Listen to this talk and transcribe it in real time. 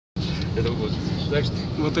этого возраста. Так что,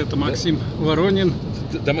 Вот это Максим Воронин.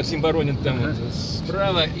 да, Максим Воронин там вот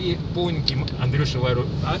справа, и полненький Андрюша Воронин.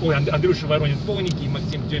 Ой, Андрюша Воронин полненький, и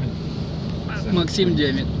Максим Демин. Максим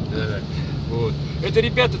Демин. Да. Вот. Это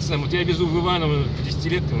ребята сам, вот я везу в Иваново,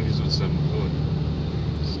 10-леткам везу сам.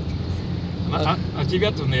 Вот. А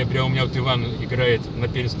 9 ноября у меня вот Иван играет на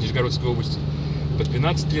первенстве Нижегородской области под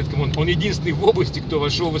 15-леткам. Он единственный в области, кто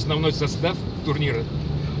вошел в основной состав турнира.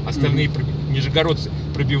 Остальные нижегородцы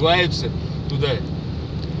пробиваются туда,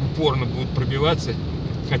 упорно будут пробиваться.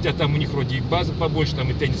 Хотя там у них вроде и база побольше, там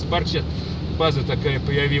и теннис-парк сейчас. База такая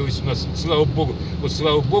появилась у нас, слава богу. Вот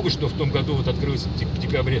слава богу, что в том году вот открылся в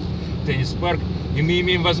декабре теннис-парк. И мы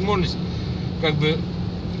имеем возможность как бы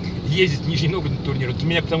ездить в Нижний Новгород на турнир. Для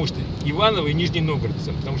меня, потому что Иваново и Нижний Новгород,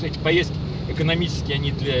 потому что эти поездки экономически,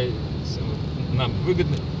 они для нам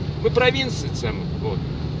выгодны. Мы провинции, вот.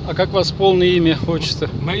 А как вас полное имя, отчество?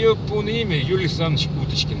 Мое полное имя Юрий Александрович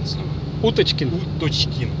Уточкин. Уточкин?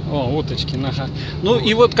 Уточкин. О, Уточкин, ага. Ну вот.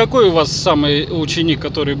 И вот какой у вас самый ученик,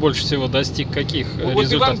 который больше всего достиг каких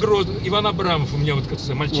результатов? Вот Иван Абрамов, у меня вот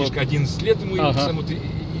мальчишка, вот. 11 лет ему, ага.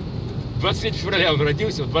 23 февраля он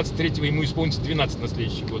родился, 23-го ему исполнится 12 на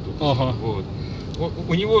следующий год. Ага. Вот.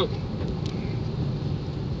 У него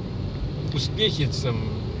успехи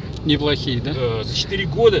неплохие, да? За 4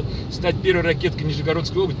 года стать первой ракеткой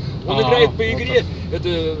Нижегородской области. Он играет по игре, вот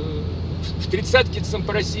это в 30-ке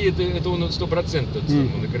по России, это он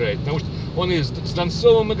 100% он играет. Потому что он и с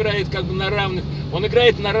Донцовым играет как бы на равных. Он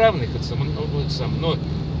играет на равных, но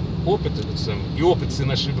опыт и опыт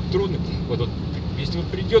сын ошибок трудный. Вот, если вот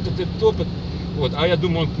придет этот опыт, вот, а я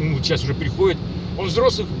думаю, он сейчас уже приходит, он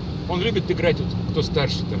взрослых, он любит играть, вот, кто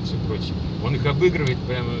старше, там все прочее. Он их обыгрывает,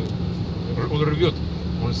 прямо, он рвет,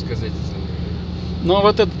 можно сказать. Ну а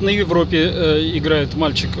вот этот на Европе играет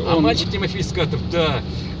мальчик. А мальчик Тимофей Скатов, да.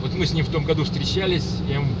 Вот мы с ним в том году встречались,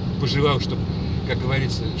 я ему пожелал, чтобы, как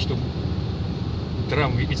говорится, чтобы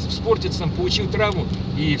травму, ведь в спорте сам получил травму,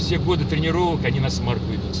 и все годы тренировок они на смарку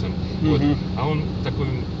идут сам. Вот. А он такой,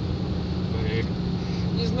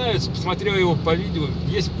 не знаю, посмотрел его по видео,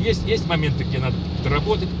 есть моменты, где надо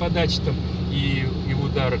доработать подачи там и в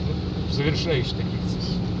ударах, завершающих таких.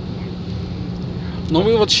 Но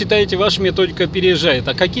вы вот считаете, ваша методика опережает.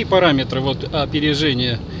 А какие параметры вот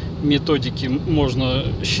опережения методики можно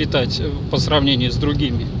считать по сравнению с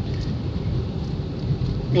другими?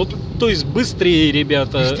 Вот, то есть быстрее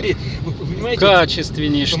ребята, быстрее. Вы понимаете,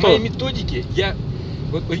 качественнее. Что? В моей методике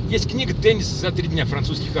вот есть книга «Теннис за 3 дня»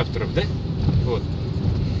 французских авторов, да? Вот.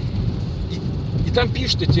 И там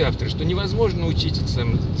пишут эти авторы, что невозможно научиться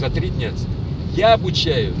за 3 дня. Я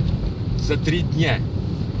обучаю за 3 дня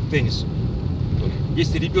теннису.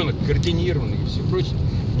 Если ребенок координированный и все прочее,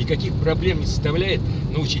 никаких проблем не составляет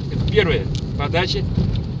научить. Это первое – подача,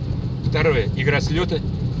 второе – игра с лета,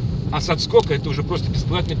 а с отскока это уже просто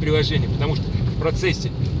бесплатное приложение, потому что в процессе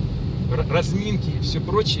разминки и все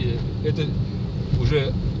прочее, это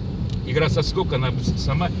уже игра с отскока, она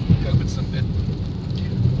сама как бы…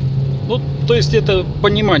 Ну, то есть это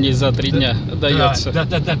понимание за 3 дня дается. Да,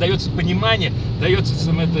 дается понимание, дается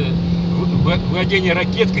это владение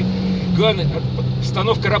ракеткой. Главное,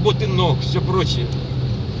 установка работы ног, все прочее.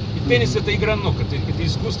 И теннис это игра ног, это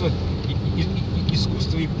искусство,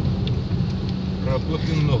 искусство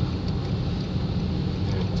работы ног.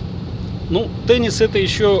 Ну, теннис это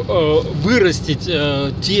еще вырастить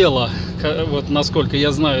тело, вот насколько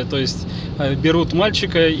я знаю. То есть берут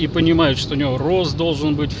мальчика и понимают, что у него рост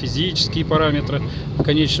должен быть, физические параметры в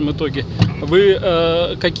конечном итоге.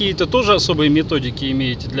 Вы какие-то тоже особые методики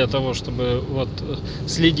имеете для того, чтобы вот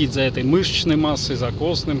следить за этой мышечной массой, за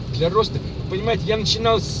костным? Для роста, понимаете, я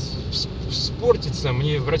начинал в спорте,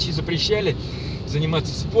 мне врачи запрещали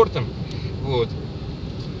заниматься спортом, вот,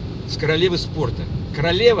 с королевы спорта.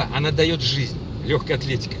 Королева, она дает жизнь, легкая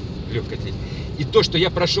атлетика. И то, что я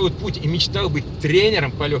прошел этот путь и мечтал быть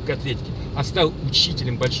тренером по легкой атлетике, а стал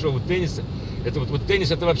учителем большого тенниса, это вот теннис,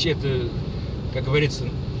 это вообще, это, как говорится,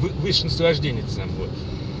 высшее наслаждение. Вот.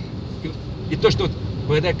 И то, что вот,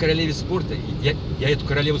 благодаря королеве спорта, я эту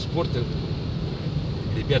королеву спорта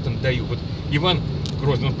ребятам даю. Вот Иван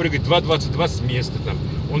Грозный, он прыгает 2.22 с места, там,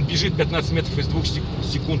 он бежит 15 метров из 2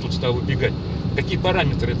 секунд, вот стал убегать. Какие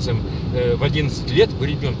параметры в 11 лет у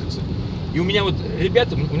ребенка. И у меня вот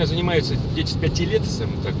ребята, у меня занимаются дети с 5 лет,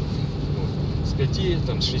 так, вот, с 5,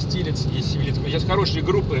 там, с 6 лет, есть 7 лет. Сейчас хорошие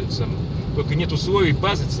группы, только нет условий,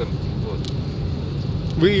 базы. Вот.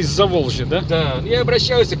 Вы из Заволжья, да? Да, я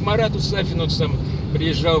обращался к Марату Сафину,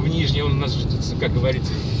 приезжал в Нижний, он у нас, как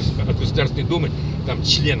говорится, от Государственной Думы, там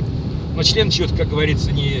член. Но член чего-то, как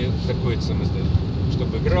говорится, не такой,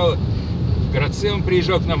 чтобы играл. В городце он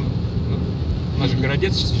приезжал к нам, нас же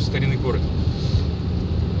городец, сейчас старинный город.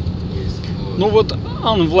 Есть, вот. Ну вот,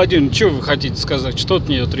 Анна Владимировна, что вы хотите сказать? Что от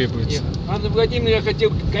нее требуется? Нет, Анна Владимировна, я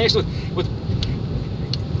хотел, конечно, вот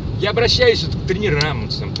я обращаюсь вот к тренерам,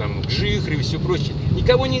 там, к Жихареву и все прочее.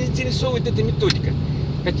 Никого не интересует эта методика.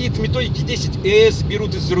 Какие-то методики 10С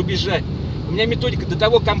берут из-за рубежа. У меня методика до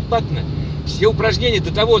того компактна. Все упражнения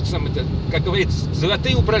до того, это, как говорится,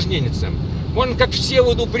 золотые упражнения. Можно как все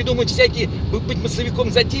придумать всякие, быть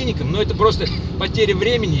массовиком-затейником, но это просто потеря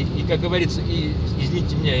времени и, как говорится, и,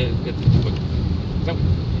 извините меня, это вот, там,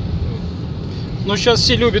 Ну, сейчас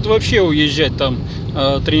все любят вообще уезжать там,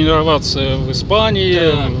 тренироваться в Испании.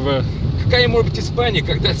 Да. Какая может быть Испания,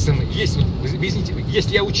 когда есть, вот, извините,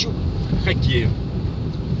 если я учу хоккею,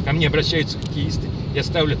 ко мне обращаются хоккеисты, я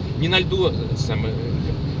ставлю не на льду,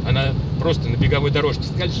 она просто на беговой дорожке,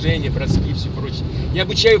 скольжение, броски и все прочее. Я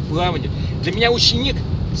обучаю плаванию. Для меня ученик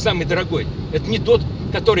самый дорогой, это не тот,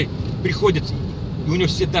 который приходит, и у него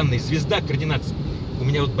все данные, звезда, координация. У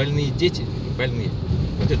меня вот больные дети, больные.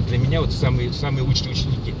 Вот это для меня вот самые лучшие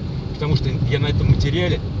ученики. Потому что я на этом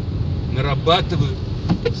материале нарабатываю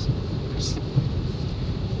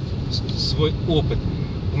свой опыт.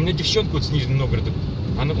 У меня девчонка вот с Нижнего Новгорода,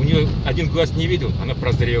 у нее один глаз не видел, она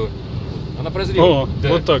прозрела. Она прозрела. О, да.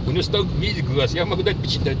 вот так. У нее стал видеть глаз. Я могу дать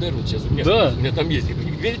почитать, да, вот сейчас. У меня там есть.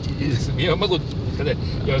 Видите, я могу, когда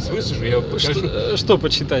я вас высажу, я вам покажу. Что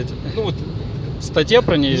почитать? Ну вот. Статья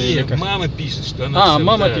про нее? Нет, мама пишет, что она...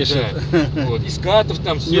 мама пишет. Да. Вот, из Катов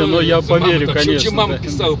там все. Не, ну я поверю, там, конечно. Чем мама да.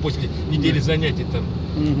 писала после недели занятий там.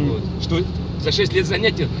 Вот, что за 6 лет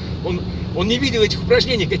занятий он не видел этих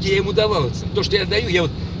упражнений, какие я ему давал. То, что я даю, я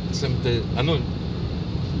вот... оно...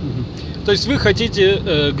 То есть вы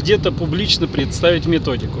хотите где-то публично представить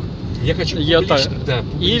методику? Я хочу публично, да.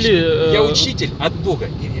 Публично. Или... Я учитель от Бога.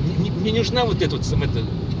 Мне не нужна вот эта вот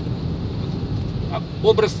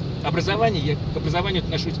образ образования, я к образованию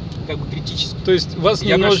отношусь как бы критически. То есть вас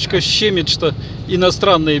немножечко щемит, что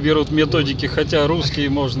иностранные берут методики, хотя русские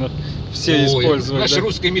можно все использовать. Наша да?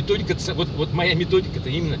 русская методика, вот моя методика, это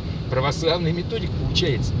именно православная методика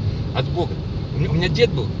получается от Бога. У меня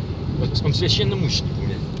дед был, он священномученик у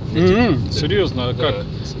меня. Да. Серьезно, а да.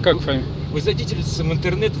 Как фамилия? Вы зайдите в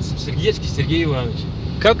интернет, Сергеевский Сергей Иванович.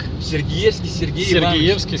 Как? Сергеевский Сергей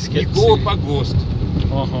Иванович. Никола Погост.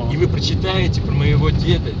 Ага. И вы прочитаете про моего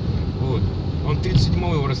деда. Вот. Он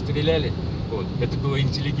 37-го его расстреляли. Вот. Это была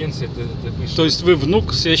интеллигенция. Это выше. То есть вы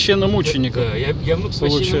внук священномученика? Да, я внук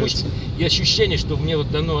священномученика. И ощущение, что мне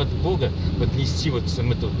вот дано от Бога вот нести вот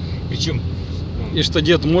сам это. Причем... И что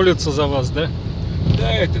дед молится за вас, да?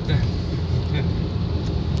 Да, это да.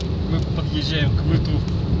 Мы подъезжаем к мыту.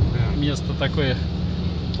 Да. Место такое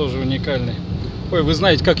тоже уникальное. Ой, вы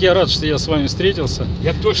знаете, как я рад, что я с вами встретился.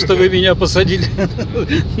 Я тоже что вы меня посадили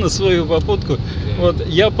на свою попутку. Да. Вот,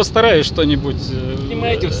 я постараюсь что-нибудь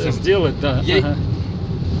сделать. Да.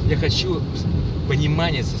 Я хочу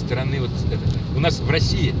понимания со стороны вот это. У нас в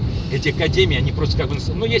России эти академии, они просто как бы...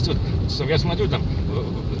 Ну, есть вот, я смотрю, там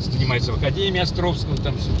занимаются в Академии Островского,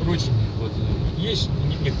 там все прочее. Вот, есть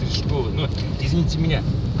некоторые школы, но, извините меня,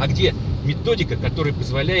 а где методика, которая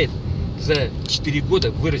позволяет за 4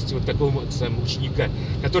 года вырасти вот такого вот самого ученика,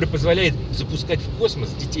 который позволяет запускать в космос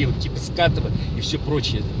детей вот типа Скатова и все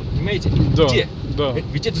прочее. Понимаете? Да, где? Да.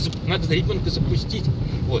 Ведь это надо ребенка запустить.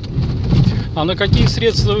 Вот. А на какие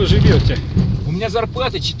средства вы живете? У меня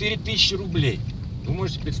зарплата 4000 рублей. Вы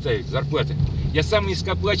можете представить, зарплата. Я самый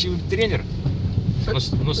низкооплачиваемый тренер,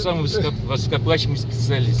 но самый высокооплачиваемый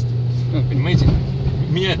специалист. Понимаете?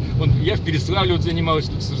 Я в Переславле вот занималась,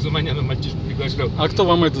 тут с Арзуманяном мальчишку приглашал. А кто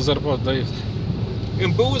вам эту зарплату дает?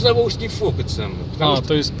 МБУ Заволжский ФОК это самое.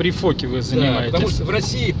 То есть при ФОКе вы занимаетесь? Да, потому что в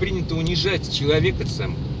России принято унижать человека это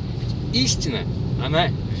самое. Истина, она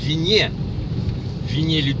в вине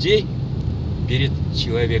людей перед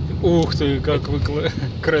человеком. Ух ты, как вы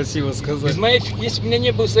красиво сказали. Если бы у меня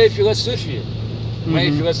не было своей философии,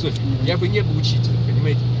 моей философии, я бы не был учителем,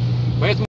 понимаете? Поэтому